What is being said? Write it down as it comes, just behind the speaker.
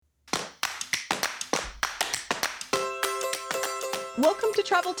Welcome to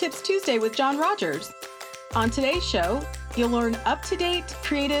Travel Tips Tuesday with John Rogers. On today's show, you'll learn up-to-date,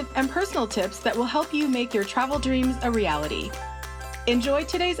 creative, and personal tips that will help you make your travel dreams a reality. Enjoy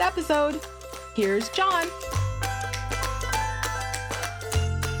today's episode. Here's John.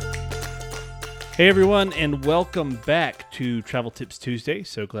 Hey everyone, and welcome back to Travel Tips Tuesday.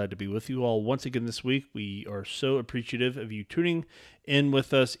 So glad to be with you all once again this week. We are so appreciative of you tuning in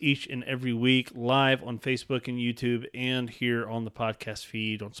with us each and every week, live on Facebook and YouTube, and here on the podcast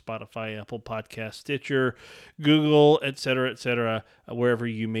feed on Spotify, Apple Podcasts, Stitcher, Google, etc., wherever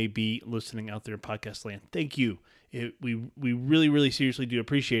you may be listening out there in podcast land. Thank you. We really seriously do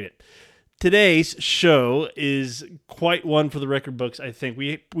appreciate it. Today's show is quite one for the record books. I think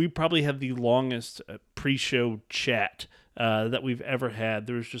we probably have the longest pre-show chat that we've ever had.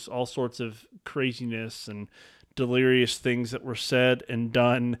 There was just all sorts of craziness and delirious things that were said and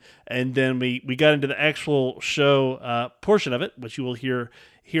done, and then we got into the actual show portion of it, which you will hear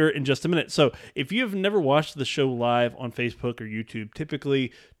in just a minute. So if you have never watched the show live on Facebook or YouTube,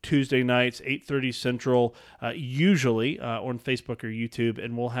 typically Tuesday nights, 8:30 Central, usually on Facebook or YouTube,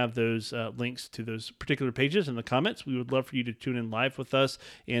 and we'll have those links to those particular pages in the comments. We would love for you to tune in live with us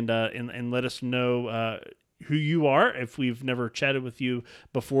and let us know who you are. If we've never chatted with you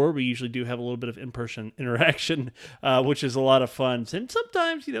before, we usually do have a little bit of in-person interaction, which is a lot of fun. And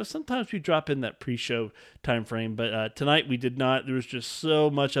sometimes we drop in that pre-show time frame, but tonight we did not. There was just so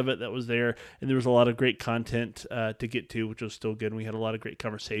much of it that was there, and there was a lot of great content to get to, which was still good. And we had a lot of great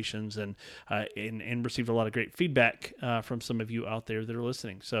conversations and received a lot of great feedback from some of you out there that are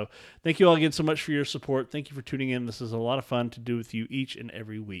listening. So thank you all again so much for your support. Thank you for tuning in. This is a lot of fun to do with you each and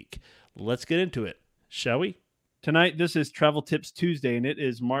every week. Let's get into it, shall we? Tonight, this is Travel Tips Tuesday, and it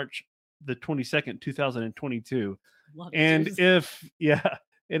is March the 22nd, 2022.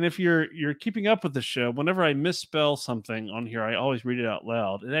 If you're keeping up with the show, whenever I misspell something on here, I always read it out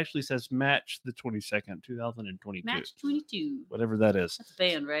loud. It actually says Match the 22nd, 2022. Match 22. Whatever that is. That's a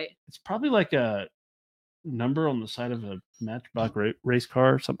band, right? It's probably like a number on the side of a Matchbox race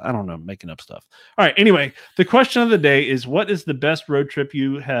car or something. I don't know, I'm making up stuff. All right, anyway, the question of the day is, what is the best road trip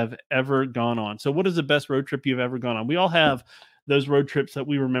you have ever gone on? So what is the best road trip you've ever gone on? We all have those road trips that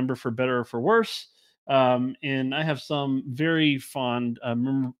we remember for better or for worse. And I have some very fond,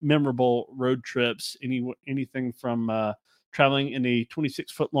 memorable road trips, anything from traveling in a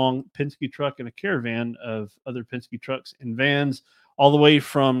 26-foot long Penske truck and a caravan of other Penske trucks and vans, all the way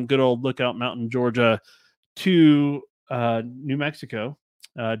from good old Lookout Mountain, Georgia, to New Mexico,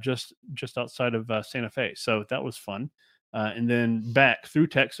 just outside of Santa Fe. So that was fun. And then back through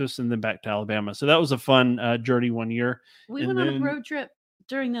Texas and then back to Alabama. So that was a fun journey one year. We went on a road trip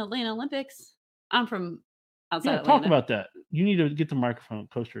during the Atlanta Olympics. I'm from outside Atlanta. Talk about that. You need to get the microphone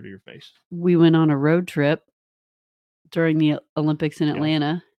closer to your face. We went on a road trip during the Olympics in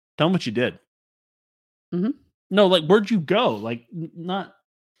Atlanta. Tell them what you did. Mm-hmm. No, like, where'd you go? Like, not...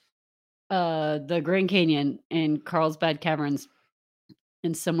 the Grand Canyon and Carlsbad Caverns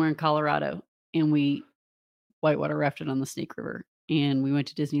and somewhere in Colorado. And we whitewater rafted on the Snake River. And we went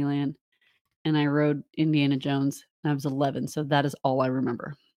to Disneyland. And I rode Indiana Jones. And I was 11. So that is all I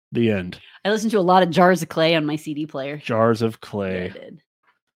remember. The end. I listened to a lot of Jars of Clay on my CD player. Jars of Clay. Yeah, I did.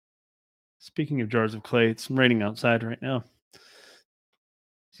 Speaking of Jars of Clay, it's raining outside right now.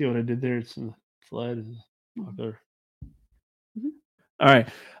 See what I did there? It's in the slide. Mm-hmm. All right.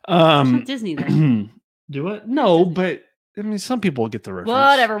 Not Disney though. Do it? No, but I mean, some people get the reference.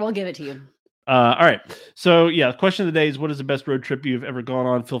 Whatever, we'll give it to you. All right. So yeah, the question of the day is, what is the best road trip you've ever gone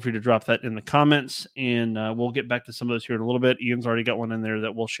on? Feel free to drop that in the comments, and we'll get back to some of those here in a little bit. Ian's already got one in there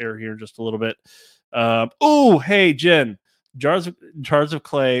that we'll share here in just a little bit. Oh, hey, Jen. Jars of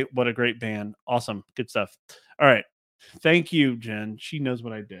Clay. What a great band. Awesome. Good stuff. All right. Thank you, Jen. She knows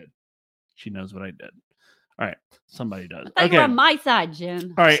what I did. All right. Somebody does. I thought you were on my side,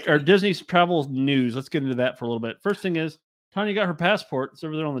 Jen. All right. Our Disney travel news. Let's get into that for a little bit. First thing is, Tanya got her passport. It's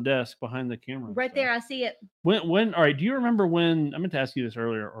over there on the desk behind the camera. Right there. I see it. When? All right. Do you remember when? I meant to ask you this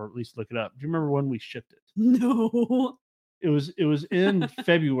earlier, or at least look it up. Do you remember when we shipped it? No. It was in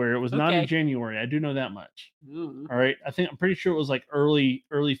February. It was not in January. I do know that much. Mm. All right. I'm pretty sure it was like early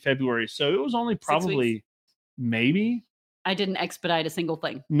February. So it was only probably maybe. I didn't expedite a single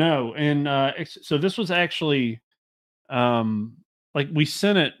thing. No. And so this was actually like we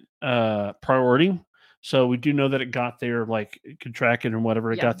sent it priority. So we do know that it got there, like it could track it and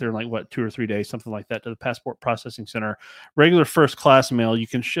whatever. It got there in like 2 or 3 days, something like that, to the Passport Processing Center. Regular first class mail, you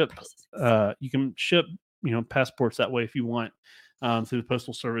can ship passports that way if you want. through the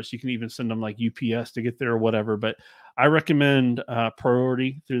postal service. You can even send them like UPS to get there or whatever. But I recommend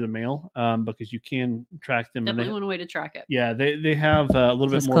priority through the mail because you can track them. Definitely one way to track it. Yeah, they have a little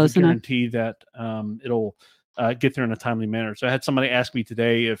bit more of a guarantee that it'll get there in a timely manner. So I had somebody ask me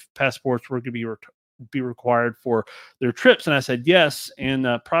today if passports were going to be required for their trips, and I said yes. And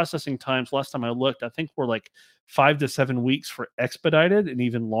processing times, last time I looked, I think were like 5 to 7 weeks for expedited and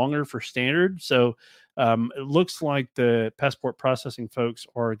even longer for standard. So it looks like the passport processing folks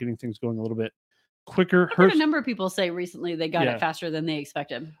are getting things going a little bit quicker. I heard a number of people say recently they got it faster than they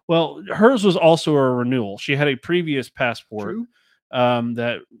expected. Well, hers was also a renewal. She had a previous passport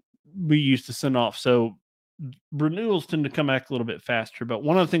that we used to send off. So renewals tend to come back a little bit faster. But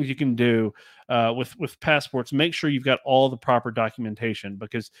one of the things you can do with passports, make sure you've got all the proper documentation,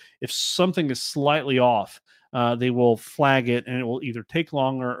 because if something is slightly off, they will flag it and it will either take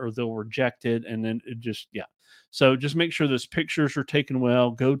longer or they'll reject it. And then it just, So just make sure those pictures are taken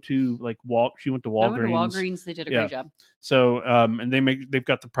well. Go to she went to Walgreens. I went to Walgreens. They did a great job. So and they've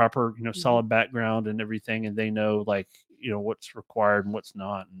got the proper, solid background and everything, and they know what's required and what's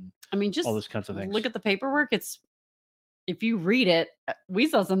not, and I mean, just all those kinds of things. Look at the paperwork. If you read it, we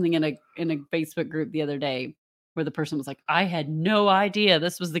saw something in a Facebook group the other day where the person was like, I had no idea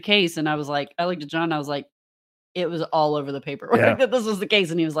this was the case. And I was like, I looked at John, I was like, it was all over the paperwork that this was the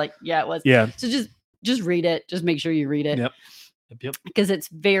case. And he was like, yeah, it was. Yeah. So just read it. Just make sure you read it. Yep. Because it's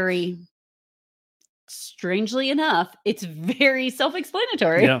very, strangely enough, it's very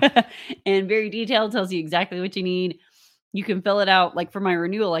self-explanatory and very detailed, tells you exactly what you need. You can fill it out. Like for my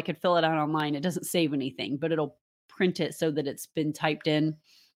renewal, I could fill it out online. It doesn't save anything, but it'll print it so that it's been typed in,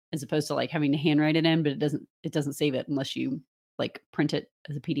 as opposed to having to handwrite it in, but it doesn't save it unless you print it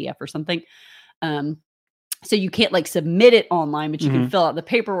as a PDF or something. So you can't submit it online, but you can fill out the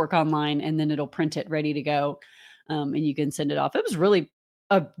paperwork online and then it'll print it ready to go. And you can send it off. It was really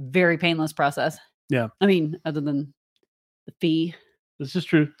a very painless process. Yeah. I mean, other than the fee. This is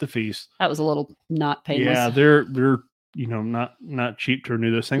true. The fees. That was a little not painless. Yeah. They're not cheap to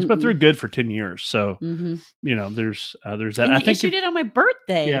renew those things, but they're good for 10 years. So, there's that. And I think issued it on my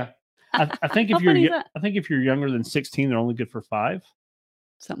birthday. Yeah. I think if you're younger than 16, they're only good for 5.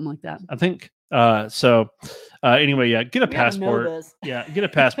 Something like that. I think. Anyway, get a passport. Yeah, get a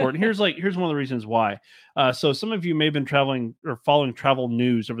passport. And here's one of the reasons why. So some of you may have been traveling or following travel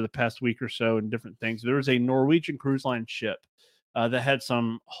news over the past week or so and different things. There was a Norwegian cruise line ship that had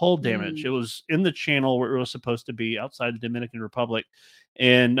some hull damage. It was in the channel where it was supposed to be, outside the Dominican Republic,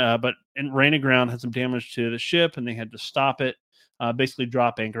 and ran aground, had some damage to the ship, and they had to stop it. Basically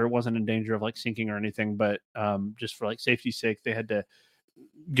drop anchor. It wasn't in danger of sinking or anything, but just for safety's sake, they had to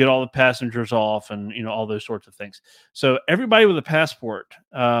get all the passengers off and all those sorts of things. So everybody with a passport,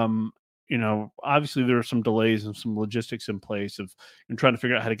 obviously there are some delays and some logistics in place of trying to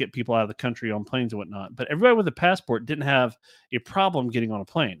figure out how to get people out of the country on planes and whatnot. But everybody with a passport didn't have a problem getting on a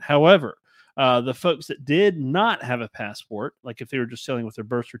plane. However, the folks that did not have a passport, if they were just sailing with their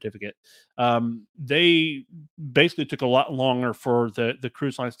birth certificate, they basically took a lot longer for the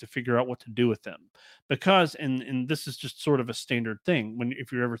cruise lines to figure out what to do with them. Because, and this is just sort of a standard thing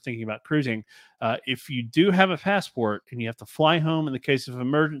if you're ever thinking about cruising, if you do have a passport and you have to fly home in the case of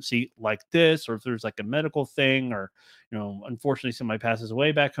emergency like this, or if there's a medical thing, or unfortunately somebody passes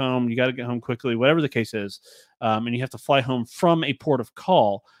away back home, you got to get home quickly, whatever the case is, and you have to fly home from a port of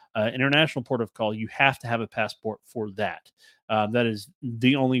call, international port of call, you have to have a passport for that. That is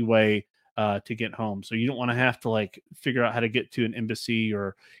the only way to get home. So you don't want to have to figure out how to get to an embassy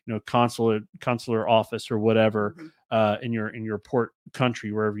or consular office or whatever in your port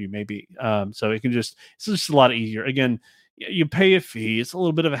country, wherever you may be. So it's just a lot easier. Again, you pay a fee. It's a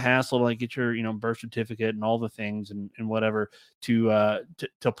little bit of a hassle to get your birth certificate and all the things and whatever to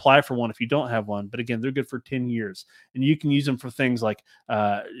apply for one if you don't have one. But again, they're good for 10 years, and you can use them for things like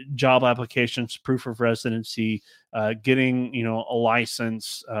job applications, proof of residency, getting a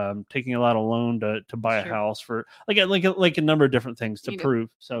license, taking out a loan to buy a house, for like a number of different things to prove.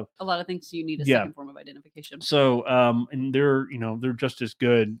 So a lot of things you need a second form of identification. So and they're just as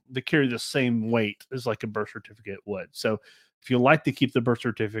good. They carry the same weight as a birth certificate would. So if you like to keep the birth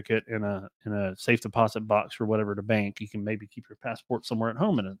certificate in a safe deposit box or whatever at a bank, you can maybe keep your passport somewhere at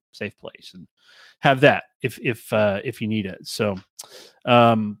home in a safe place and have that if you need it. So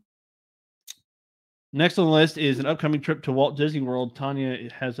next on the list is an upcoming trip to Walt Disney World. Tanya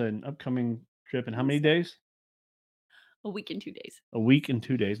has an upcoming trip in how many days? A week and 2 days. A week and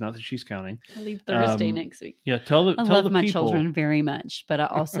 2 days. Not that she's counting. I leave Thursday next week. Yeah, I love my children very much, but I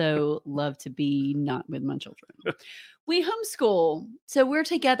also love to be not with my children. We homeschool, so we're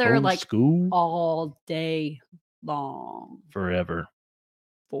together all day. long. Forever.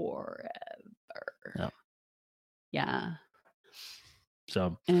 Yeah.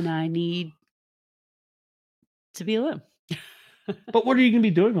 So, and I need to be alone. but what are you going to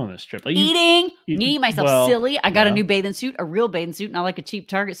be doing on this trip? Like Eating myself silly. I got a yeah. new bathing suit, a real bathing suit, not like a cheap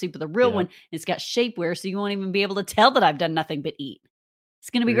Target suit, but the real Yeah. one. It's got shapewear, so you won't even be able to tell that I've done nothing but eat. It's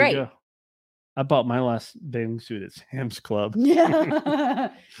going to be There you great. go. I bought my last bathing suit at Sam's Club. Yeah.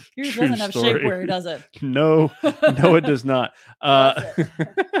 Yours True doesn't have story. shapewear, does it? No, it does not. Does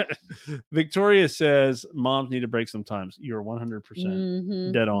Victoria says moms need a break sometimes. You're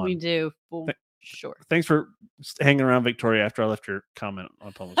 100% dead on. We do. Well, sure. Thanks for hanging around, Victoria, after I left your comment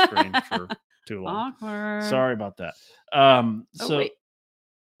up on the screen for too long. Awkward. Sorry about that. Wait.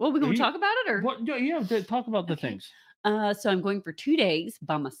 Well, we're going to talk about it, or what? Yeah, talk about the things. So I'm going for 2 days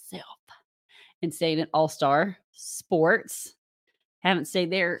by myself and staying at All Star Sports. Haven't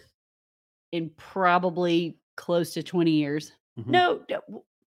stayed there in probably close to 20 years. Mm-hmm. No,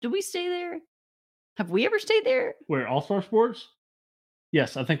 did we stay there? Have we ever stayed there? Where, All Star Sports?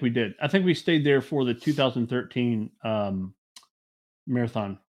 Yes, I think we did. I think we stayed there for the 2013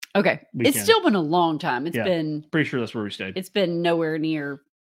 marathon. Okay. Weekend. It's still been a long time. It's been pretty sure that's where we stayed. It's been nowhere near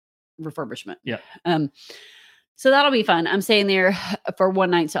refurbishment. Yeah. So that'll be fun. I'm staying there for one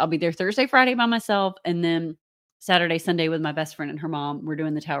night. So I'll be there Thursday, Friday by myself, and then Saturday, Sunday with my best friend and her mom. We're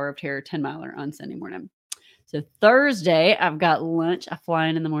doing the Tower of Terror 10 miler on Sunday morning. So Thursday, I've got lunch. I fly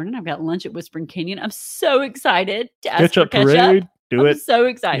in the morning. I've got lunch at Whispering Canyon. I'm so excited to ask for parade. Do it. I'm so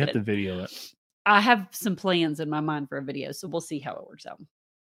excited. You have to video it. I have some plans in my mind for a video, so we'll see how it works out.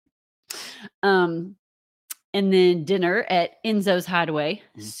 And then dinner at Enzo's Hideaway.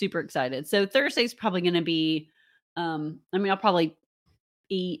 Mm-hmm. Super excited. So Thursday's probably going to be, I'll probably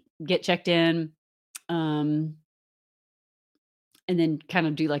eat, get checked in, and then kind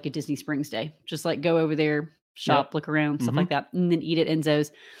of do like a Disney Springs day. Just like go over there, shop, look around, stuff like that, and then eat at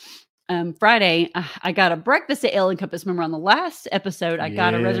Enzo's. Friday, I got a breakfast at Ale and Compass. Remember on the last episode, I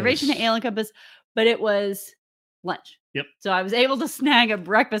got a reservation at Ale and Compass, but it was lunch. Yep. So I was able to snag a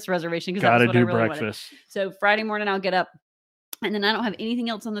breakfast reservation because that was what I really breakfast. wanted. So Friday morning, I'll get up, and then I don't have anything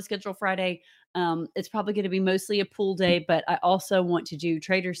else on the schedule Friday. It's probably going to be mostly a pool day, but I also want to do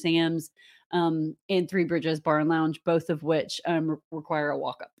Trader Sam's and Three Bridges Bar and Lounge, both of which require a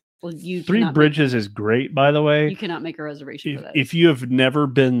walk up. Well, Three Bridges is great, by the way. You cannot make a reservation for that. If you have never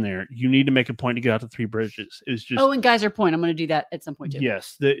been there, you need to make a point to get out to Three Bridges. It's just and Geyser Point. I'm going to do that at some point too.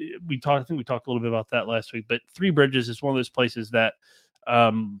 Yes, I think we talked a little bit about that last week. But Three Bridges is one of those places that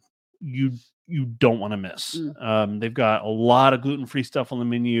you don't want to miss. They've got a lot of gluten-free stuff on the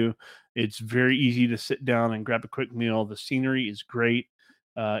menu. It's very easy to sit down and grab a quick meal. The scenery is great.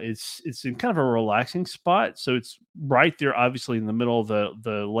 It's in kind of a relaxing spot, so it's right there, obviously in the middle of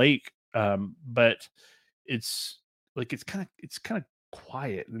the lake. But it's kind of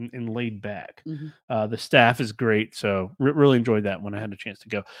quiet and laid back. Mm-hmm. The staff is great, so really enjoyed that when I had a chance to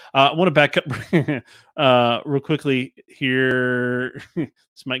go. I want to back up real quickly here.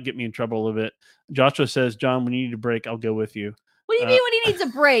 This might get me in trouble a little bit. Joshua says, "John, when you need a break, I'll go with you." What do you mean when he needs a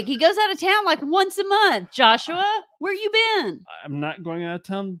break? He goes out of town like once a month. Joshua, where you been? I'm not going out of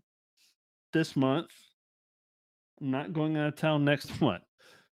town this month. I'm not going out of town next month.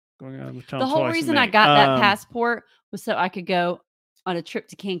 Going out of town. The whole reason I got that passport was so I could go on a trip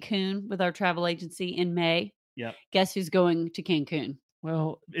to Cancun with our travel agency in May. Yeah. Guess who's going to Cancun?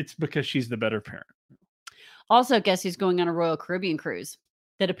 Well, it's because she's the better parent. Also, guess who's going on a Royal Caribbean cruise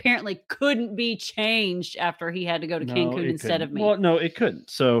that apparently couldn't be changed after he had to go to Cancun instead of me. Well, no, it couldn't.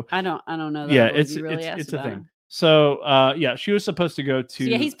 So I don't know. That yeah, it's a thing. So she was supposed to go to. So,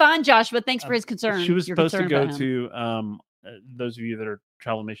 yeah, he's fine, Joshua. Thanks for his concern. She was supposed to go to. Those of you that are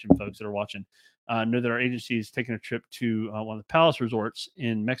Travel Nation folks that are watching know that our agency is taking a trip to one of the Palace resorts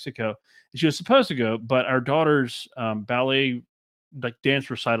in Mexico. She was supposed to go, but our daughter's ballet, like dance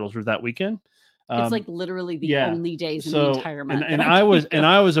recitals, were that weekend. It's like literally the only days in the entire month. And I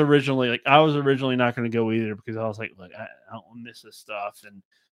was originally not going to go either because I was like, look, I don't miss this stuff, and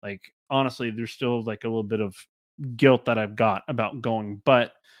like honestly, there's still like a little bit of guilt that I've got about going.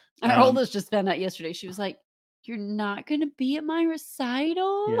 But our oldest just found out yesterday. She was like, "You're not going to be at my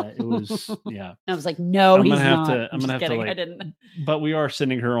recital?" Yeah, it was. Yeah, I was like, "No, he's not." I'm gonna have to. Like, I didn't. But we are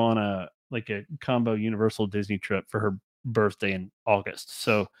sending her on a combo Universal Disney trip for her birthday in August.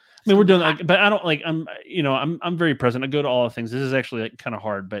 So I mean, we're doing that, but I don't like. I'm very present. I go to all the things. This is actually like kind of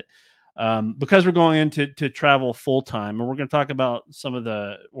hard, but because we're going into travel full time, and we're going to talk about some of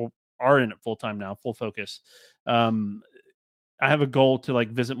are in it full time now, full focus. I have a goal to like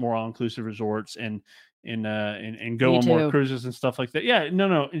visit more all inclusive resorts and and go Me on more too. cruises and stuff like that. Yeah,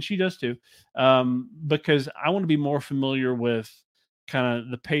 no, and she does too, because I want to be more familiar with kind of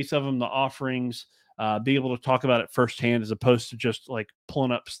the pace of them, the offerings, be able to talk about it firsthand as opposed to just like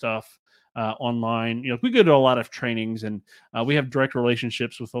pulling up stuff online. You know, we go to a lot of trainings and we have direct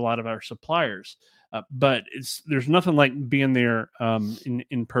relationships with a lot of our suppliers, but there's nothing like being there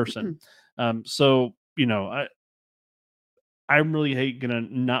in person. So you know, I really hate gonna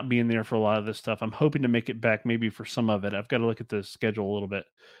not being there for a lot of this stuff. I'm hoping to make it back maybe for some of it. I've got to look at the schedule a little bit,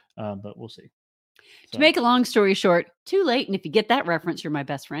 but we'll see. To So, make a long story short, too late. And if you get that reference, you're my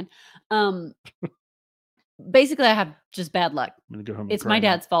best friend. Basically, I have just bad luck. I'm gonna go home. It's my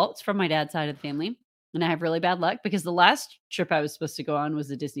dad's fault. It's from my dad's side of the family. And I have really bad luck because the last trip I was supposed to go on was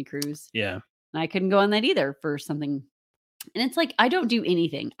a Disney cruise. Yeah. And I couldn't go on that either for something. And it's like, I don't do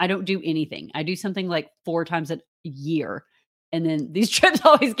anything. I do something like 4 times a year. And then these trips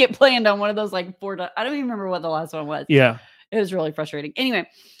always get planned on one of those like 4 times. I don't even remember what the last one was. Yeah. It was really frustrating. Anyway,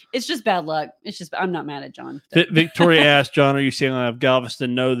 it's just bad luck. It's just, I'm not mad at John. Victoria asked, John, are you sailing out of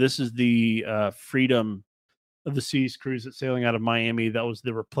Galveston? No, this is the Freedom of the Seas cruise that's sailing out of Miami. That was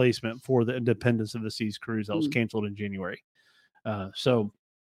the replacement for the Independence of the Seas cruise that was canceled in January. So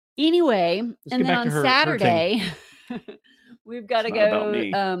anyway, and then on her Saturday, we've got to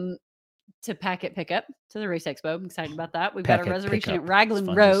go to Packet Pickup to the Race Expo. I'm excited about that. We've got a reservation at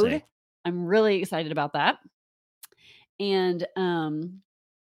Raglan Road. I'm really excited about that. And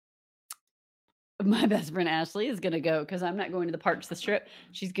my best friend Ashley is going to go because I'm not going to the parks this trip.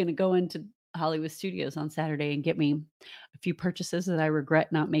 She's going to go into Hollywood Studios on Saturday and get me a few purchases that I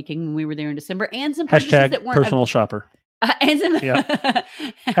regret not making when we were there in December, and some purchases that weren't personal shopper. And some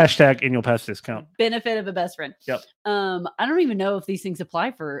Hashtag annual pass discount. Benefit of a best friend. Yep. I don't even know if these things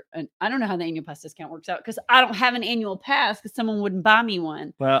apply for I don't know how the annual pass discount works out because I don't have an annual pass because someone wouldn't buy me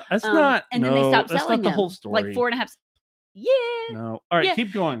one. Well, that's not. And then they stopped selling that's not the them. whole story. Like 4.5. Yeah. No. All right,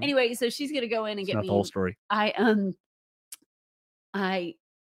 keep going. Anyway, so she's gonna go in and get me the whole story. I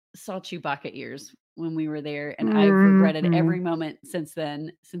saw Chewbacca ears when we were there, and I've regretted every moment since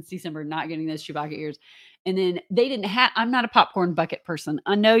then, since December, not getting those Chewbacca ears. And then they didn't have. I'm not a popcorn bucket person.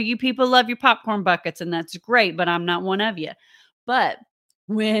 I know you people love your popcorn buckets, and that's great, but I'm not one of you. But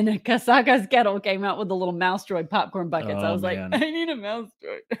when Kasaka's Kettle came out with the little mouse droid popcorn buckets, I was like, I need a mouse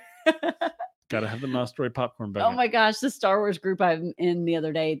droid. Gotta have the mouse droid popcorn bucket. Oh my gosh, the Star Wars group I'm in the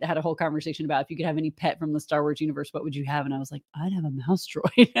other day had a whole conversation about if you could have any pet from the Star Wars universe, what would you have? And I was like, I'd have a mouse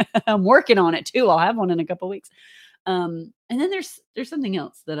droid. I'm working on it too. I'll have one in a couple weeks. And then there's something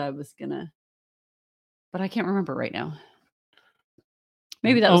else that I was gonna, but I can't remember right now.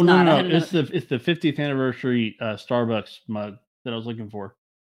 Maybe that was not. No. It's the 50th anniversary Starbucks mug that I was looking for.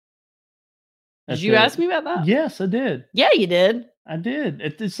 Did you ask me about that? Yes, I did. Yeah, you did. I did.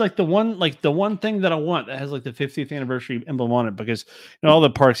 It's like the one thing that I want that has like the 50th anniversary emblem on it because all the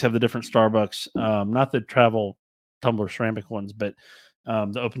parks have the different Starbucks, not the travel tumbler ceramic ones, but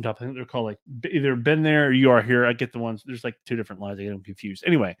the open top. I think they're called like either been there or you are here. I get the ones. There's like 2 different lines. I get them confused.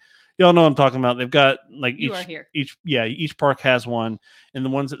 Anyway, y'all know what I'm talking about. They've got like each park has one, and the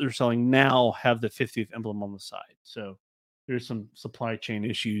ones that they're selling now have the 50th emblem on the side. So there's some supply chain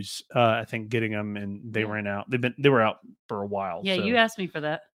issues, I think, getting them, and they ran out. They were out for a while. Yeah, so. You asked me for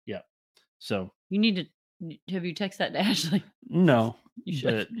that. Yeah, so you need to. Have you texted that to Ashley? No, you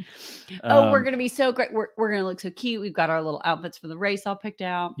should. But, we're gonna be so great. We're gonna look so cute. We've got our little outfits for the race all picked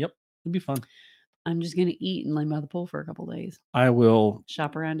out. Yep, it'll be fun. I'm just gonna eat and lay by the pool for a couple of days. I will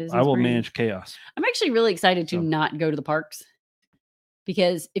shop around Disney. I will manage chaos. I'm actually really excited to not go to the parks.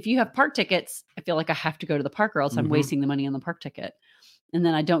 Because if you have park tickets, I feel like I have to go to the park or else I'm wasting the money on the park ticket. And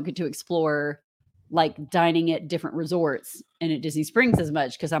then I don't get to explore like dining at different resorts and at Disney Springs as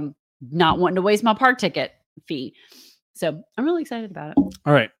much because I'm not wanting to waste my park ticket fee. So I'm really excited about it.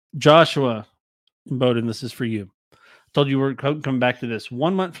 All right. Joshua Bowden, this is for you. I told you we're coming back to this.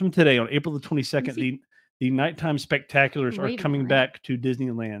 1 month from today on April the 22nd, the nighttime spectaculars are coming back to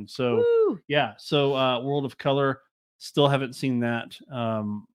Disneyland. So, Woo! Yeah. So World of Color. Still haven't seen that.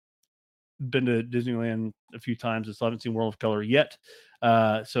 Been to Disneyland a few times. I still haven't seen World of Color yet.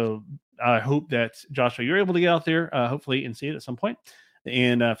 So I hope that Joshua, you're able to get out there, hopefully, and see it at some point.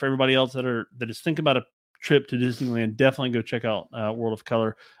 And for everybody else that is thinking about a trip to Disneyland, definitely go check out World of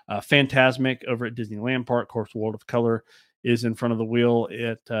Color. Fantasmic over at Disneyland Park. Of course, World of Color is in front of the wheel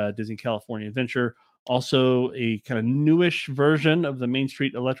at Disney California Adventure. Also, a kind of newish version of the Main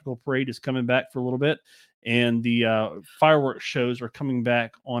Street Electrical Parade is coming back for a little bit. And the fireworks shows are coming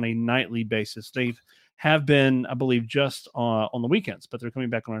back on a nightly basis. They have been, I believe, just on the weekends, but they're coming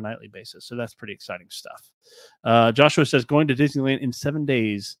back on a nightly basis. So that's pretty exciting stuff. Joshua says, going to Disneyland in 7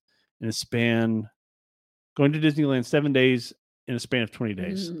 days in a span going to Disneyland 7 days in a span of 20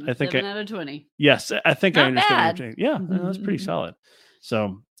 days. I think 7 out of 20. Yes, I think I Not understand what bad. you're saying. Yeah, no, that's pretty solid.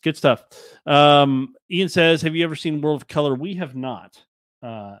 So good stuff. Ian says, "Have you ever seen World of Color?" We have not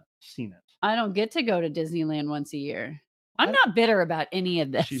seen it. I don't get to go to Disneyland once a year. I'm not bitter about any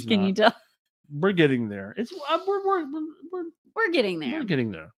of this. She's Can you not. tell? We're getting there. It's We're getting there. we're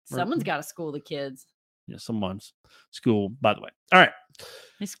getting there. Someone's got to school the kids. Yeah, someone's school. By the way, all right.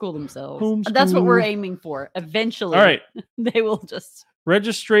 They school themselves. That's what we're Homeschool. aiming for. Eventually, All right. they will just.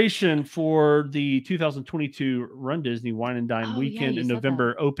 Registration for the 2022 Run Disney Wine and Dine Oh, yeah, weekend you in said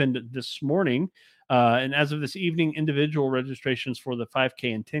November opened this morning. And as of this evening, individual registrations for the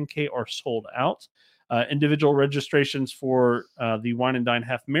 5K and 10K are sold out. Individual registrations for the Wine and Dine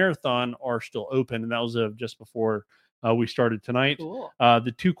Half Marathon are still open. And that was just before we started tonight. Cool.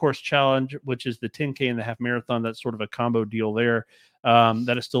 The 2-course challenge, which is the 10K and the half marathon, that's sort of a combo deal there.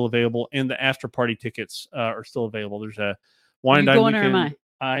 That is still available. And the after party tickets are still available. There's a Wine and Dine going weekend.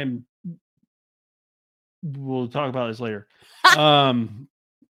 or am I? We'll talk about this later.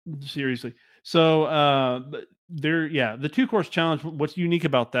 Seriously. So the 2-course challenge, what's unique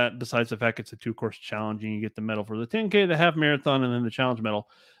about that, besides the fact it's a 2-course challenge and you get the medal for the 10K, the half marathon, and then the challenge medal,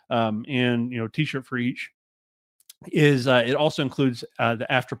 and t-shirt for each, is it also includes the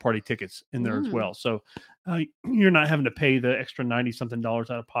after party tickets in there as well. So you're not having to pay the extra $90-something out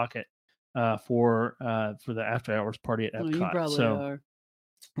of pocket for the after hours party at Epcot. You probably are.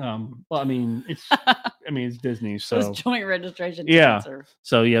 Well, I mean, it's it's Disney, so Those joint registration. Yeah. Are...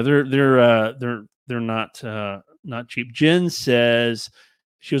 So yeah, they're not cheap. Jen says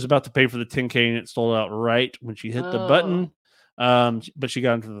she was about to pay for the 10K and it sold out right when she hit the button. But she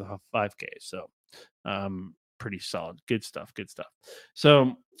got into the 5K, so pretty solid. Good stuff.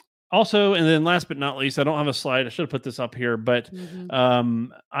 So also, and then last but not least, I don't have a slide. I should have put this up here, but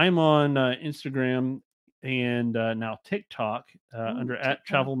I'm on Instagram and now TikTok under at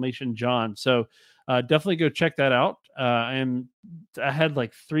Travelmation John. So definitely go check that out. I had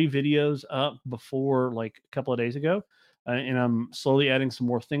like 3 videos up before like a couple of days ago, and I'm slowly adding some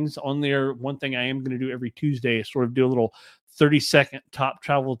more things on there. One thing I am going to do every Tuesday is sort of do a little 30-second top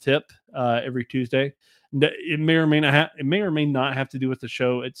travel tip every Tuesday. It may or may not have to do with the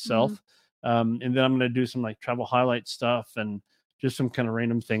show itself. And then I'm going to do some like travel highlight stuff and just some kind of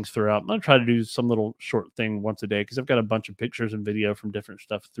random things throughout. I'm going to try to do some little short thing once a day because I've got a bunch of pictures and video from different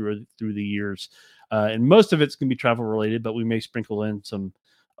stuff through the years. And most of it's going to be travel related, but we may sprinkle in some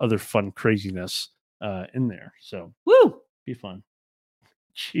other fun craziness in there. So be fun.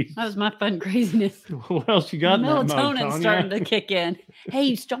 Jeez. That was my fun craziness. What else you got? Melatonin's starting to kick in. Hey,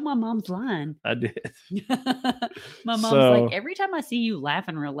 you stole my mom's line. I did. My mom's like, every time I see you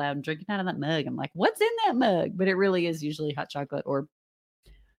laughing real loud and drinking out of that mug, I'm like, what's in that mug? But it really is usually hot chocolate or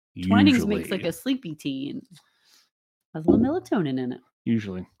Twinings makes like a sleepy tea and has a little melatonin in it.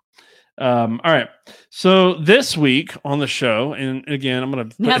 Usually. All right. So this week on the show, and again, I'm going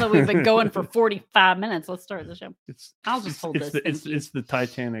to... Now that we've been going for 45 minutes, let's start the show. I'll just hold this. It's the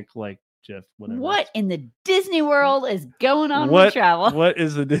Titanic, like, Jeff, whatever. What in the Disney World is going on with travel? What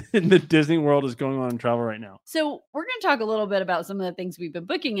is in the Disney World is going on in travel right now? So we're going to talk a little bit about some of the things we've been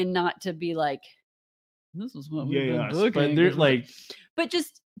booking and not to be like, this is what we've been booking. But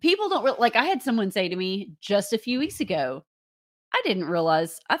just people don't... like, I had someone say to me just a few weeks ago, I didn't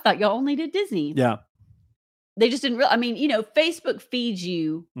realize. I thought y'all only did Disney. Yeah. They just didn't realize. I mean, Facebook feeds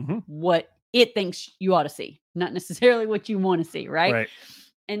you what it thinks you ought to see, not necessarily what you want to see, right? Right.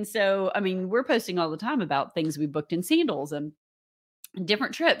 And so, I mean, we're posting all the time about things we booked in Sandals and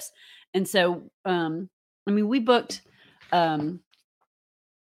different trips. And so, we booked, I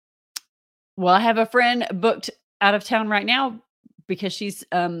have a friend booked out of town right now because she's,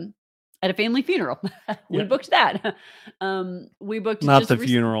 at a family funeral. We booked that. We booked not the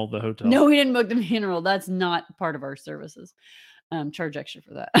funeral, the hotel. No, we didn't book the funeral. That's not part of our services. Charge extra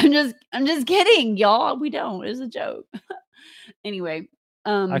for that. I'm just kidding, y'all. We don't. It's a joke. Anyway.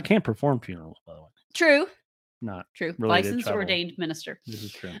 I can't perform funerals, by the way. True. Not true. Licensed ordained minister. This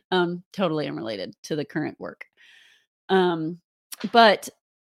is true. Totally unrelated to the current work. But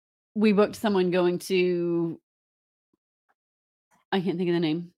we booked someone going to, I can't think of the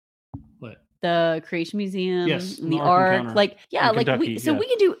name. What? The Creation Museum, yes, the Ark, we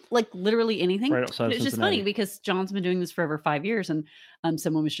can do like literally anything. Right outside it's just funny because John's been doing this for over 5 years, and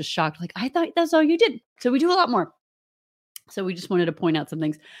someone was just shocked, like, I thought that's all you did. So we do a lot more. So we just wanted to point out some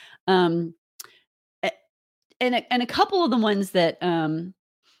things, and a couple of the ones that I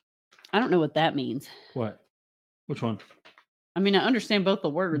don't know what that means. What? Which one? I mean, I understand both the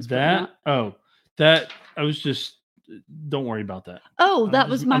words. That that I was just. Don't worry about that. Oh, that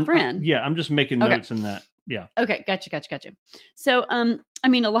was my friend. I'm just making notes in that. Yeah. Okay, gotcha. So, I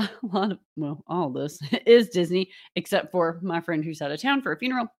mean, a lot of all this is Disney, except for my friend who's out of town for a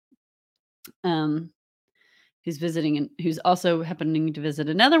funeral. Who's visiting and who's also happening to visit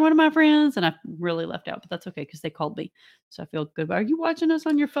another one of my friends, and I really left out, but that's okay because they called me, so I feel good. Are you watching us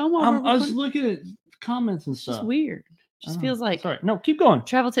on your phone while we're I was recording? looking at comments and It's just stuff. weird. Just feels like sorry. No, keep going.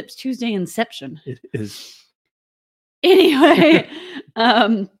 Travel Tips Tuesday Inception. It is. Anyway,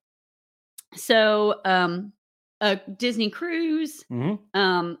 so a Disney cruise,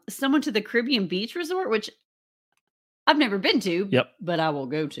 someone to the Caribbean Beach Resort, which I've never been to. Yep. But I will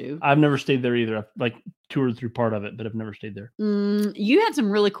go to. I've never stayed there either. I've like toured through part of it, but I've never stayed there. You had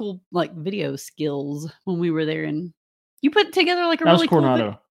some really cool like video skills when we were there, and you put together like a that really was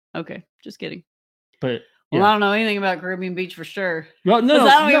Coronado. Cool okay, just kidding. But well, I don't know anything about Caribbean Beach for sure. Well, no,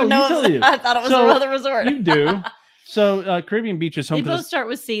 I don't even know. I thought it was another resort. You do. So Caribbean Beach is home. They both start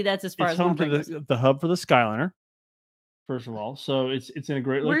with C. That's as far as home to the hub for the Skyliner. First of all, so it's in a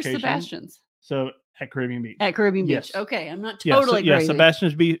great location. Where's Sebastian's? So at Caribbean Beach. At Caribbean Yes. Beach. Okay, I'm not totally crazy. Yeah,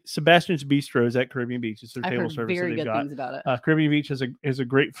 Sebastian's Bistro is at Caribbean Beach. It's their I've table heard service very that they've good got. things about it. Caribbean Beach has a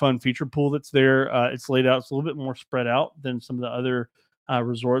great fun feature pool that's there. It's laid out. It's a little bit more spread out than some of the other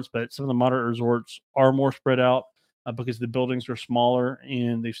resorts, but some of the moderate resorts are more spread out because the buildings are smaller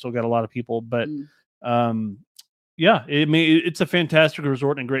and they've still got a lot of people. But yeah, it's a fantastic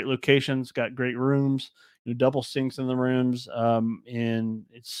resort and great locations. Got great rooms, double sinks in the rooms, and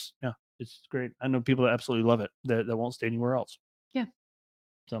it's great. I know people that absolutely love it that won't stay anywhere else. Yeah.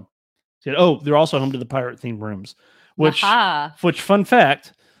 So they're also home to the pirate themed rooms, which fun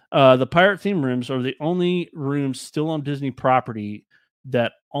fact, the pirate themed rooms are the only rooms still on Disney property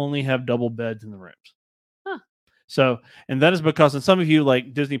that only have double beds in the rooms. So, and that is because, and some of you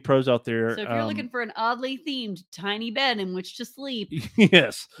like Disney pros out there. So if you're looking for an oddly themed tiny bed in which to sleep,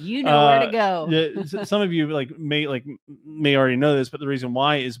 yes, you know where to go. Some of you may already know this, but the reason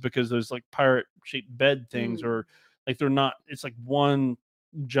why is because those like pirate shaped bed things are like they're not. It's like one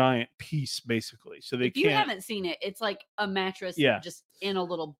giant piece basically. So if you haven't seen it, it's like a mattress, just in a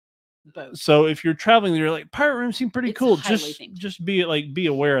little boat. So if you're traveling, you're like pirate rooms seem pretty cool. Just be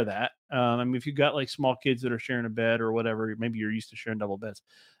aware of that. I mean, if you've got like small kids that are sharing a bed or whatever, maybe you're used to sharing double beds.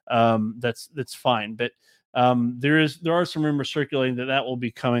 That's fine. But there are some rumors circulating that will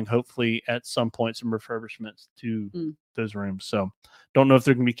be coming hopefully at some point, some refurbishments to those rooms. So don't know if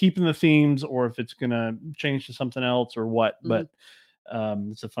they're going to be keeping the themes or if it's going to change to something else or what. But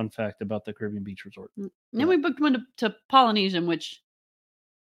it's a fun fact about the Caribbean Beach Resort. Then we booked one to Polynesian, which.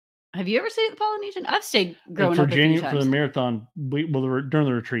 Have you ever stayed at the Polynesian? I've stayed growing up for the marathon. During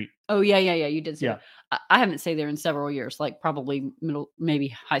the retreat. Oh yeah. You did say that. I haven't stayed there in several years, like probably middle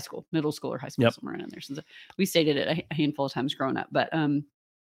school or high school, somewhere in there. Since we stayed at it a handful of times growing up, but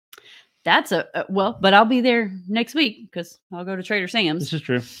that's but I'll be there next week because I'll go to Trader Sam's. This is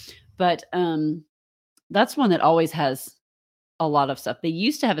true. But that's one that always has a lot of stuff. They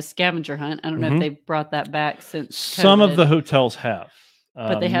used to have a scavenger hunt. I don't know if they've brought that back since some COVID. of the hotels have.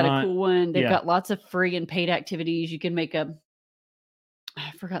 But they had a cool one. They've got lots of free and paid activities. You can make I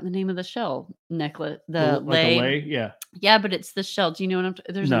forgot the name of the shell necklace. The lei. Yeah. Yeah, but it's the shell. Do you know what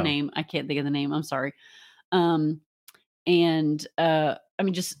there's a name. I can't think of the name. I'm sorry. I mean,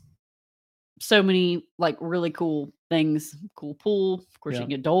 just so many like really cool things. Cool pool. Of course, you can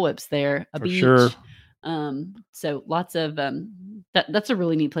get Dole Whips there. A beach. Sure. So lots of that's a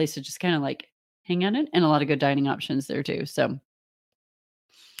really neat place to just kind of like hang out in, and a lot of good dining options there too. So.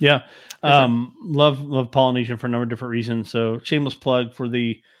 Yeah. Love Polynesian for a number of different reasons. So shameless plug for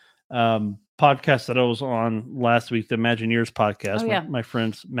the podcast that I was on last week, the Imagineers podcast. My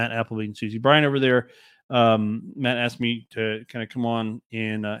friends, Matt Appleby and Susie Bryan over there. Matt asked me to kind of come on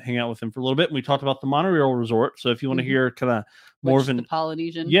and hang out with him for a little bit. And we talked about the monorail resort. So if you want to hear kind of more of the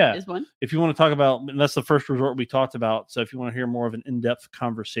Polynesian is one. If you want to talk about, and that's the first resort we talked about. So if you want to hear more of an in-depth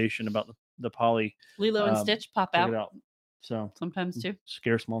conversation about the Poly, Lilo and Stitch pop out. Check it out. So sometimes too.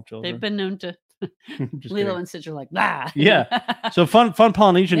 Scare small children. They've been known to. Lilo and Stitch are like, bah. Yeah. So fun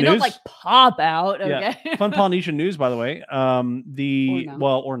Polynesian news. They don't like pop out. Okay. Yeah. Fun Polynesian news, by the way. Or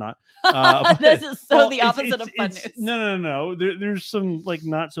not. This is the opposite of fun news. No. There's some like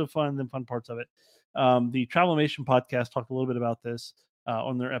not so fun than fun parts of it. The Travelmation podcast talked a little bit about this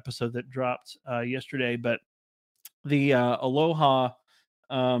on their episode that dropped yesterday, but the Aloha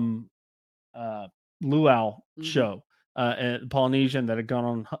Luau show. Polynesian that had gone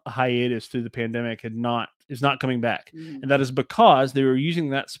on hiatus through the pandemic is not coming back. And that is because they were using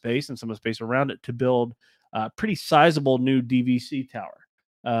that space and some of the space around it to build a pretty sizable new DVC tower.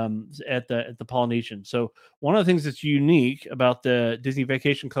 at the Polynesian. So one of the things that's unique about the Disney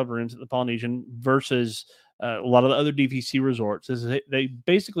Vacation Club rooms at the Polynesian versus a lot of the other DVC resorts is they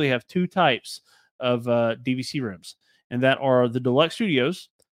basically have two types of DVC rooms, and that are the deluxe studios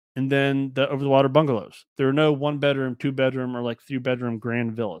and then the over the water bungalows. There are no 1 bedroom, 2 bedroom, or like 3 bedroom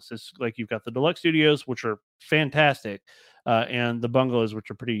grand villas. It's like you've got the deluxe studios, which are fantastic, and the bungalows,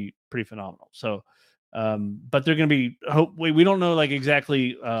 which are pretty phenomenal. So, but they're going to be. We don't know like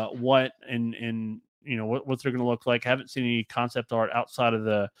exactly what and what they're going to look like. I haven't seen any concept art outside of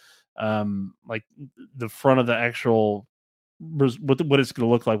the like the front of the actual what it's going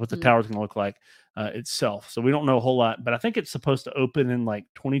to look like, what the tower's going to look like itself. So we don't know a whole lot, but I think it's supposed to open in like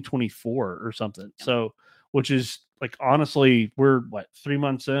 2024 or something. So, which is like, honestly, we're 3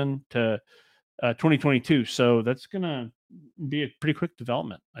 months in to 2022. So that's going to be a pretty quick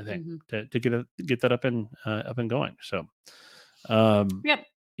development, I think, to get that up and going. So, yep.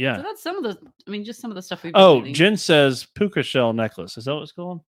 Yeah. So that's some of the, just some of the stuff we've. Jen says puka shell necklace. Is that what it's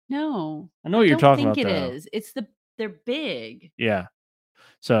called? No, I know what you're talking about. I think it is. It's they're big. Yeah.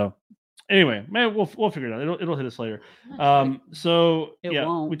 So anyway, man, we'll figure it out. It'll hit us later. So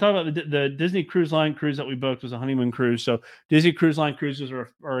won't. We talked about the Disney Cruise Line cruise that we booked was a honeymoon cruise. So Disney Cruise Line cruises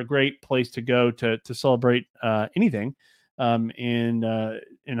are a great place to go to celebrate anything. And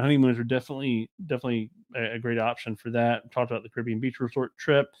honeymoons are definitely a great option for that. We talked about the Caribbean Beach Resort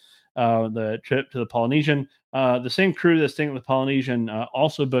trip, the trip to the Polynesian. The same crew that's staying at the Polynesian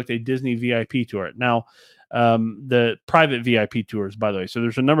also booked a Disney VIP tour. Now, the private VIP tours, by the way. So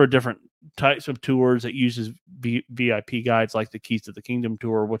there's a number of different types of tours that uses VIP guides, like the Keys to the Kingdom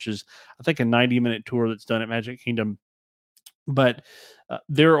tour, which is, I think, a 90-minute tour that's done at Magic Kingdom. But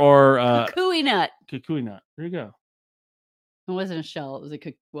there are Kukui nut. Kukui nut. There you go. It wasn't a shell. It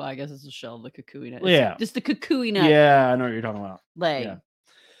was well, I guess it's a shell. The kukui nut. Yeah, just the kukui nut. Yeah, I know what you're talking about. Yeah.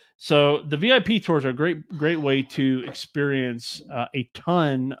 So the VIP tours are a great way to experience a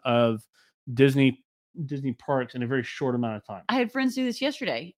ton of Disney parks in a very short amount of time. I had friends do this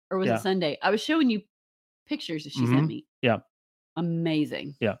yesterday, or was it Sunday? I was showing you pictures that she sent me. Yeah.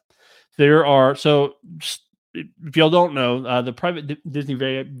 Amazing. Yeah. There are, so if y'all don't know, the private Disney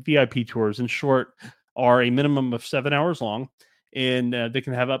VIP tours, in short, are a minimum of 7 hours long, and they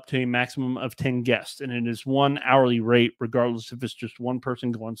can have up to a maximum of 10 guests, and it is one hourly rate, regardless if it's just one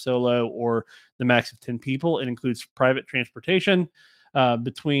person going solo or the max of 10 people. It includes private transportation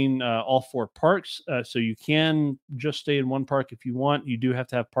between all 4 parks, so you can just stay in one park if you want. You do have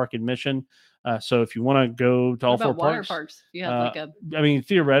to have park admission, so if you want to go to all 4 parks, you have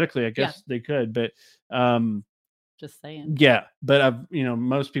theoretically, I guess they could, but just saying. Yeah, but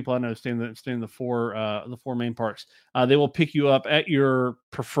most people I know stay in the 4 main parks. They will pick you up at your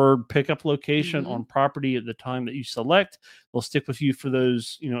preferred pickup location on property at the time that you select. They'll stick with you for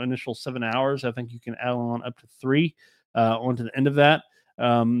those initial 7 hours. I think you can add on up to 3 onto the end of that.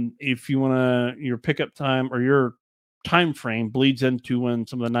 If you want your pickup time or your time frame bleeds into when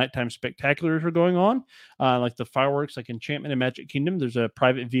some of the nighttime spectaculars are going on, like the fireworks, like Enchantment and Magic Kingdom. There's a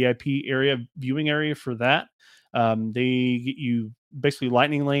private VIP viewing area for that. They get you basically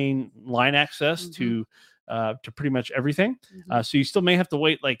lightning lane line access to pretty much everything. So you still may have to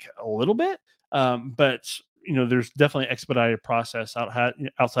wait like a little bit, but there's definitely an expedited process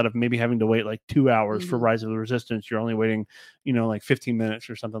outside of maybe having to wait like 2 hours for Rise of the Resistance. You're only waiting, like 15 minutes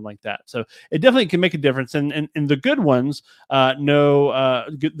or something like that. So it definitely can make a difference. And the good ones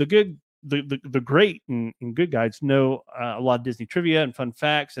the great and good guides know a lot of Disney trivia and fun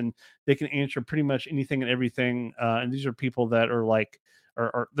facts, and they can answer pretty much anything and everything. And these are people that are like,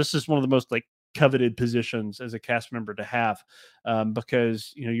 this is one of the most like coveted positions as a cast member to have,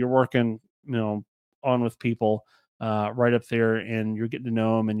 because you're working on with people right up there, and you're getting to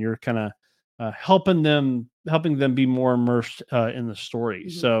know them, and you're kind of helping them be more immersed in the story.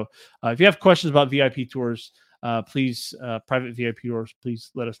 So if you have questions about VIP tours, please, private VIP tours,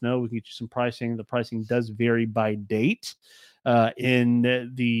 please let us know. We can get you some pricing. The pricing does vary by date.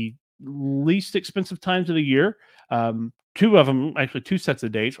 In the least expensive times of the year, 2 of them, actually 2 sets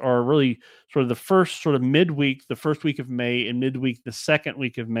of dates, are really sort of the first sort of midweek, the first week of May, and midweek, the second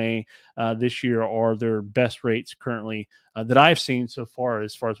week of May this year are their best rates currently that I've seen so far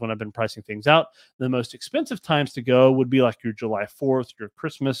as when I've been pricing things out. The most expensive times to go would be like your July 4th, your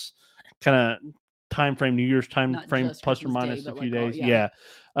Christmas kind of time frame, New Year's time frame, plus or minus a few days.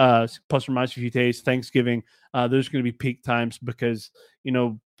 Plus or minus a few days. Thanksgiving, those are going to be peak times, because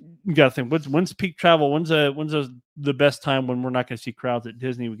you got to think, when's peak travel? When's the best time when we're not going to see crowds at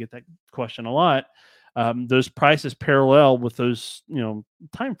Disney? We get that question a lot. Those prices parallel with those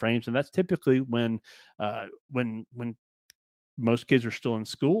time frames, and that's typically when most kids are still in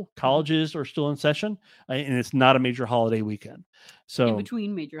school. Colleges are still in session, and it's not a major holiday weekend. So in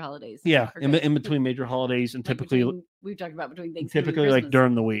between major holidays. Yeah, are in good. between major holidays, and Like typically we've talked about between Thanksgiving typically and like Christmas.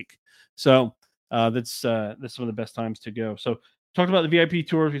 during the week. So that's some of the best times to go. So talked about the VIP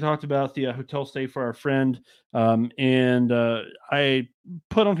tours. We talked about the hotel stay for our friend, and I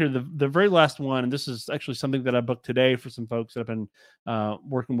put on here the very last one, and this is actually something that I booked today for some folks that I've been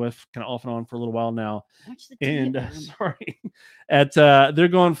working with kind of off and on for a little while now. And sorry, they're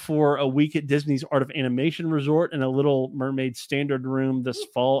going for a week at Disney's Art of Animation Resort and a Little Mermaid Standard Room this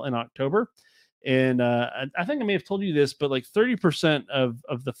fall in October. And I think I may have told you this, but like 30%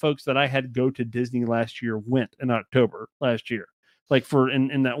 of the folks that I had go to Disney last year went in October last year, like for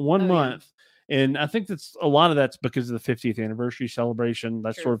in that 1 month. Yeah. And I think that's a lot of that's because of the 50th anniversary celebration.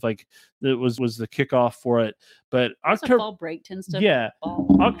 That's sort of like it was the kickoff for it. But October fall break tends to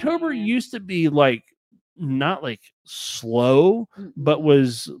October used to be like not like slow, but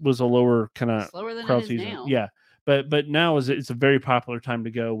was a lower kind of slower than crowd it is season. now. Yeah. But now it's a very popular time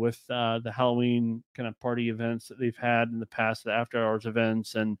to go with the Halloween kind of party events that they've had in the past, the after hours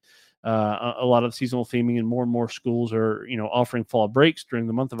events, and a lot of seasonal theming, and more schools are offering fall breaks during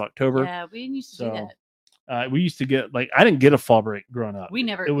the month of October. Yeah, we used to do that. We used to get I didn't get a fall break growing up. We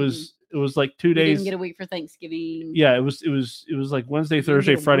never. It was like 2 days. We didn't get a week for Thanksgiving. Yeah, it was like Wednesday,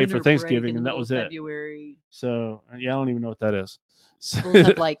 Thursday, Friday for Thanksgiving, and that was February. it. So I don't even know what that is. Schools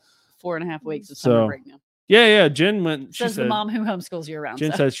have like 4.5 weeks of summer break now. Yeah. Jen went. Says the mom who homeschools year round.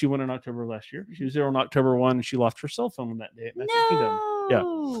 Jen says she went in October last year. She was there on October 1, and she lost her cell phone that day at Magic Kingdom.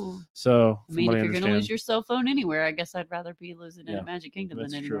 Yeah. So I mean, if you're going to lose your cell phone anywhere, I guess I'd rather be losing it at Magic Kingdom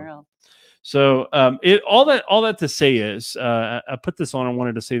than anywhere else. So all that to say is, I put this on. I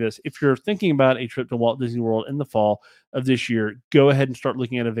wanted to say this: if you're thinking about a trip to Walt Disney World in the fall of this year, go ahead and start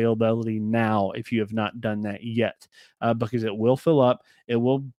looking at availability now if you have not done that yet, because it will fill up. It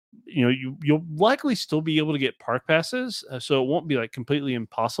will. You'll likely still be able to get park passes, so it won't be like completely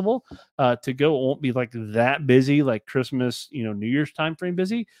impossible to go. It won't be like that busy, like Christmas, New Year's time frame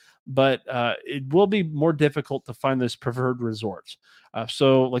busy, but it will be more difficult to find those preferred resorts.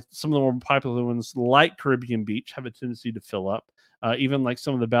 So like some of the more popular ones, like Caribbean Beach, have a tendency to fill up. Even like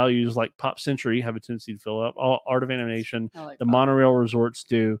some of the values like Pop Century have a tendency to fill up. All Art of Animation, the monorail resorts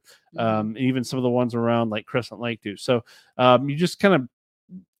do, and even some of the ones around like Crescent Lake do. So you just kind of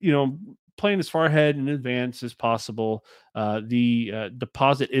plan as far ahead in advance as possible. The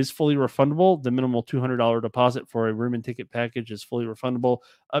deposit is fully refundable. The minimal $200 deposit for a room and ticket package is fully refundable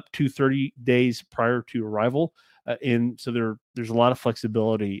up to 30 days prior to arrival. And so there's a lot of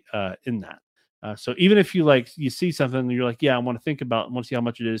flexibility in that. So even if you see something and you're like, yeah, I want to see how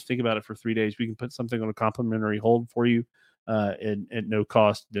much it is, think about it for 3 days. We can put something on a complimentary hold for you. At no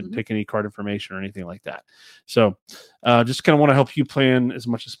cost, didn't take any card information or anything like that. So just kind of want to help you plan as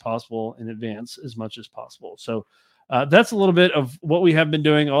much as possible in advance, as much as possible. So that's a little bit of what we have been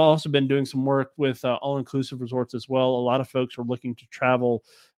doing. I've also been doing some work with all-inclusive resorts as well. A lot of folks are looking to travel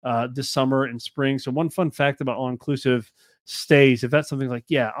this summer and spring. So one fun fact about all-inclusive stays, if that's something like,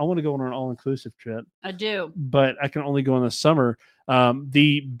 yeah, I want to go on an all-inclusive trip. I do. But I can only go in the summer.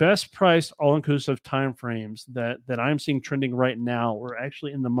 The best priced all-inclusive time frames that I'm seeing trending right now were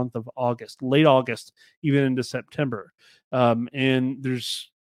actually in the month of August, late August, even into September. And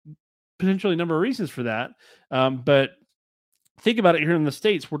there's potentially a number of reasons for that. But think about it here in the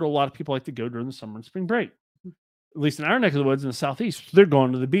States, where do a lot of people like to go during the summer and spring break? At least in our neck of the woods in the Southeast, they're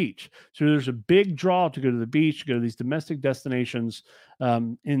going to the beach. So there's a big draw to go to the beach, go to these domestic destinations,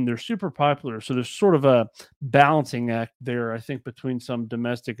 and they're super popular. So there's sort of a balancing act there, I think, between some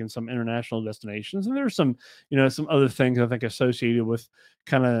domestic and some international destinations. And there's some, some other things I think associated with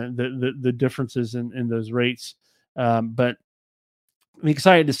kind of the differences in those rates. But I'm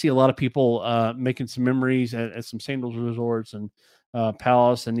excited to see a lot of people making some memories at some Sandals resorts and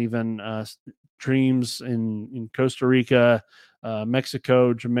Palace, and even Dreams in Costa Rica,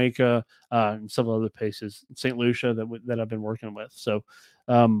 Mexico, Jamaica, and several other places, St. Lucia that I've been working with. So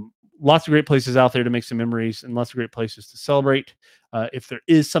lots of great places out there to make some memories, and lots of great places to celebrate. If there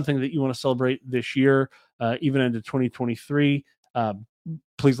is something that you want to celebrate this year, even into 2023,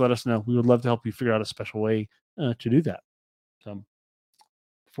 please let us know. We would love to help you figure out a special way to do that. So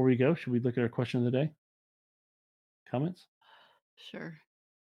before we go, should we look at our question of the day? Comments? Sure.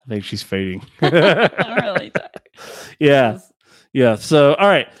 I think she's fading. I'm really tired. Yeah. So, all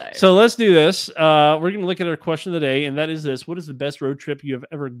right. So let's do this. We're going to look at our question of the day, and that is this: what is the best road trip you have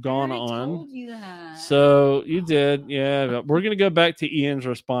ever gone on? I told you that. So you did. Yeah. We're going to go back to Ian's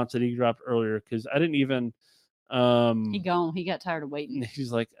response that he dropped earlier, because I didn't even. He got tired of waiting.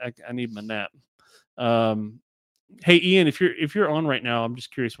 He's like, I need my nap. Hey, Ian, if you're on right now, I'm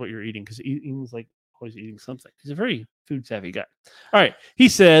just curious what you're eating because Ian's like always eating something. He's a very food savvy guy. All right, he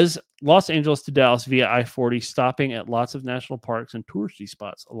says Los Angeles to Dallas via I-40, stopping at lots of national parks and touristy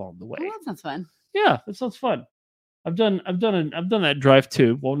spots along the way. Oh, that sounds fun. Yeah, that sounds fun. I've done that drive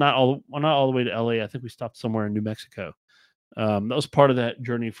too. Well, not all the way to LA. I think we stopped somewhere in New Mexico. That was part of that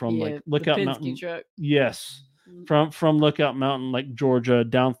journey from like Lookout Mountain. Truck. Yes, from Lookout Mountain, like Georgia,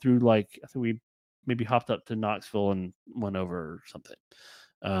 down through like I think we maybe hopped up to Knoxville and went over or something.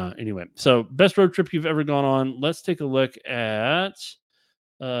 Anyway, so best road trip you've ever gone on. Let's take a look at.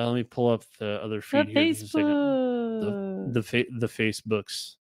 Let me pull up the other feed The here. Just a second. Facebook. The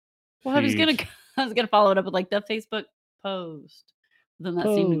Facebooks. Well, I was gonna follow it up with like the Facebook post. Then that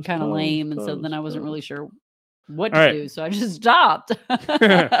seemed kind of lame, and so then I wasn't really sure what to do, so I just stopped.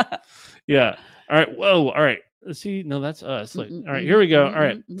 Yeah. All right. Whoa. All right. Let's see. No, that's us. Like, all right. Here we go. All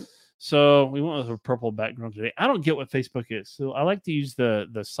right. So we went with a purple background today. I don't get what Facebook is, so I like to use the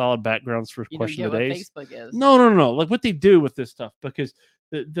solid backgrounds for question of the day. Facebook is. No. Like what they do with this stuff, because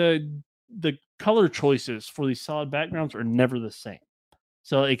the color choices for these solid backgrounds are never the same.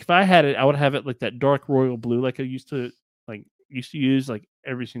 So like, if I had it, I would have it like that dark royal blue, like I used to use like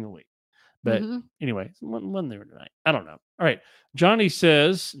every single week. But anyway, one there tonight. I don't know. All right. Johnny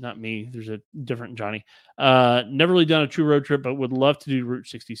says, not me, there's a different Johnny. Never really done a true road trip, but would love to do Route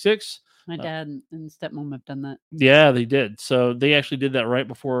 66. My dad and stepmom have done that. Yeah, they did. So they actually did that right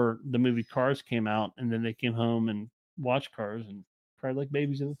before the movie Cars came out, and then they came home and watched Cars and cried like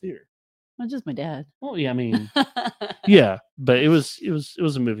babies in the theater. Not just my dad. Well, yeah, I mean, yeah, but it was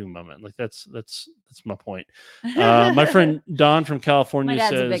a moving moment. Like that's my point. My friend Don from California says, my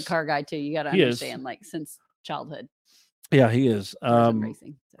dad's says, a big car guy too. You got to understand, like since childhood. Yeah, he is. Racing,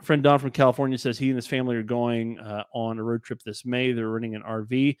 so. Friend Don from California says he and his family are going on a road trip this May. They're renting an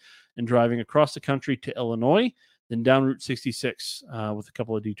RV and driving across the country to Illinois, then down Route 66 with a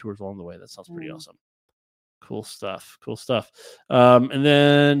couple of detours along the way. That sounds pretty awesome. Cool stuff. And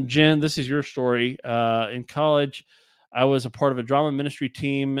then Jen, this is your story. In college, I was a part of a drama ministry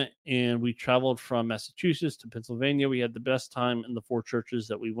team, and we traveled from Massachusetts to Pennsylvania. We had the best time in the 4 churches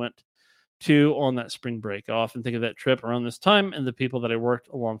that we went to on that spring break. I often think of that trip around this time and the people that I worked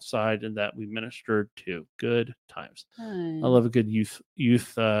alongside and that we ministered to. Good times. I love a good youth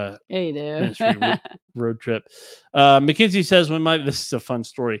ministry road trip. Mackenzie says, this is a fun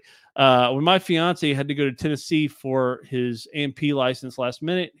story. When my fiance had to go to Tennessee for his A&P license last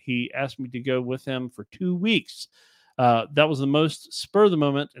minute, he asked me to go with him for 2 weeks. That was the most spur of the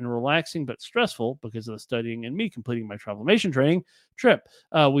moment and relaxing but stressful because of the studying and me completing my Travelmation training trip.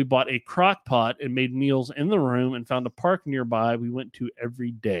 We bought a crock pot and made meals in the room and found a park nearby we went to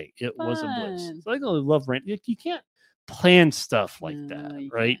every day. It was a bliss. So I love rent. You can't plan stuff like that,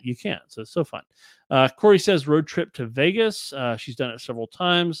 right? You can't. So it's so fun. Corey says road trip to Vegas. She's done it several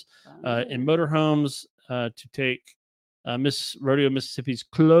times in motorhomes to take Miss Rodeo Mississippi's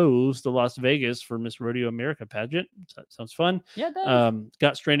clothes to Las Vegas for Miss Rodeo America pageant. That sounds fun. Yeah, it does.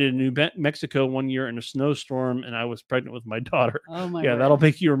 Got stranded in New Mexico one year in a snowstorm, and I was pregnant with my daughter. Oh my! Yeah, that'll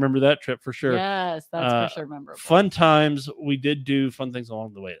make you remember that trip for sure. Yes, that's for sure memorable. Fun times. We did do fun things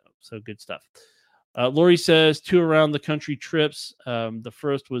along the way, though. So good stuff. Lori says 2 around the country trips. The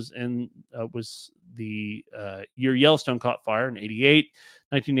first was the year Yellowstone caught fire in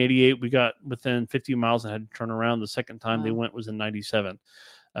 1988. We got within 50 miles and had to turn around. The second time they went was in 97.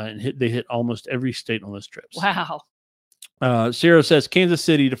 And they hit almost every state on those trips. Wow. Sarah says Kansas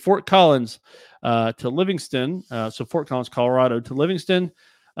City to Fort Collins to Livingston. So Fort Collins, Colorado to Livingston,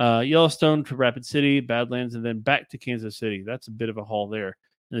 Yellowstone to Rapid City, Badlands, and then back to Kansas City. That's a bit of a haul there.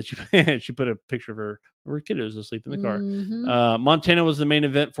 And then she put a picture of her kiddos asleep in the car. Montana was the main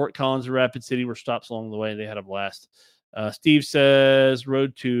event. Fort Collins and Rapid City were stops along the way. They had a blast. Steve says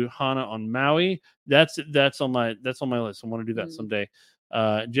road to Hana on Maui. That's on my list. I want to do that someday.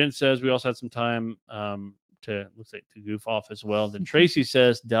 Jen says we also had some time to goof off as well. Then Tracy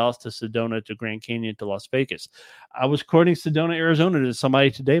says Dallas to Sedona to Grand Canyon to Las Vegas. I was quoting Sedona, Arizona to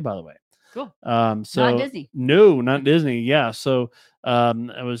somebody today, by the way. Cool. So not Disney. No, not Disney. Yeah. So I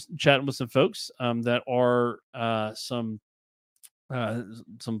was chatting with some folks that are some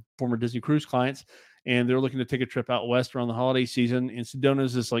former Disney Cruise clients, and they're looking to take a trip out west around the holiday season. And Sedona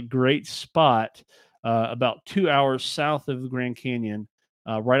is this like great spot about 2 hours south of the Grand Canyon,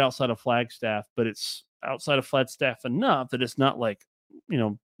 right outside of Flagstaff, but it's outside of Flagstaff enough that it's not like,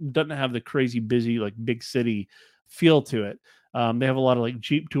 doesn't have the crazy busy, like big city feel to it. They have a lot of like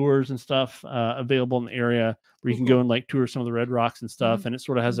Jeep tours and stuff available in the area where you can go and like tour some of the Red Rocks and stuff. And it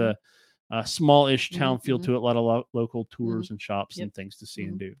sort of has a small-ish town feel to it, a lot of local tours and shops and things to see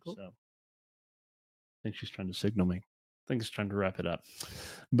and do. Cool. So think she's trying to signal me. I think it's trying to wrap it up.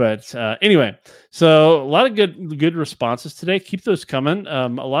 But anyway, so a lot of good responses today. Keep those coming. A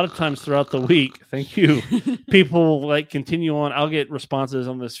lot of times throughout the week, thank you. People like continue on. I'll get responses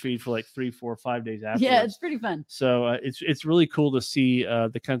on this feed for like 3, 4, 5 days after. Yeah, it's pretty fun. So it's really cool to see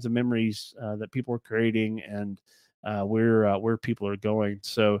the kinds of memories that people are creating and where people are going.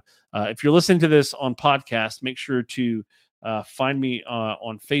 So if you're listening to this on podcast, make sure to find me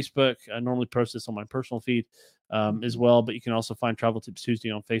on Facebook. I normally post this on my personal feed as well, but you can also find Travel Tips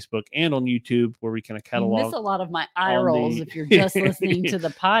Tuesday on Facebook and on YouTube, where we kind of catalog. You miss a lot of my eye rolls if you're just listening to the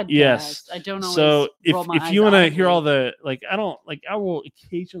podcast. Yes, I don't always. So roll my if eyes you want to hear all audibly. the I will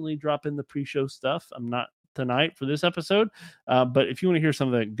occasionally drop in the pre-show stuff. I'm not tonight for this episode, but if you want to hear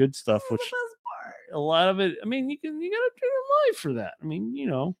some of the good stuff, which a lot of it, I mean, you gotta tune in live for that. I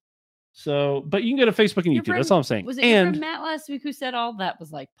mean, So, but you can go to Facebook and Your YouTube. friend- That's all I'm saying. Was it your friend Matt last week who said all that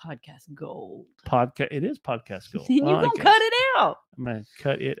was like podcast gold? It is podcast gold. You Well, gonna cut it out? I'm gonna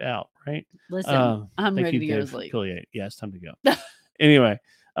cut it out, right? Listen, I'm Thank ready you, to go to Dave sleep. Coulier. Yeah, it's time to go. Anyway,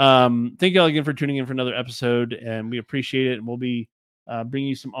 thank you all again for tuning in for another episode, and we appreciate it. And we'll be bringing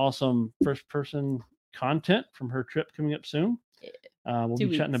you some awesome first-person content from her trip coming up soon. We'll 2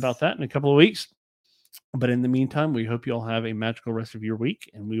 be chatting weeks. about that in a couple of weeks. But in the meantime, we hope you all have a magical rest of your week,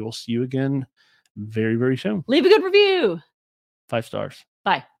 and we will see you again very, very soon. Leave a good review. 5 stars.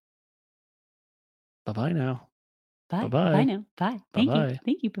 Bye. Bye-bye now. Bye. Bye-bye. Bye now. Bye. Thank Bye-bye. you.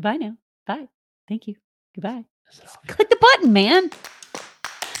 Thank you. Bye-bye now. Bye. Thank you. Goodbye. Is it all? Click the button, man.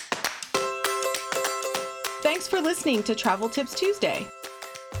 Thanks for listening to Travel Tips Tuesday.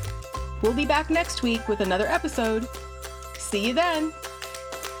 We'll be back next week with another episode. See you then.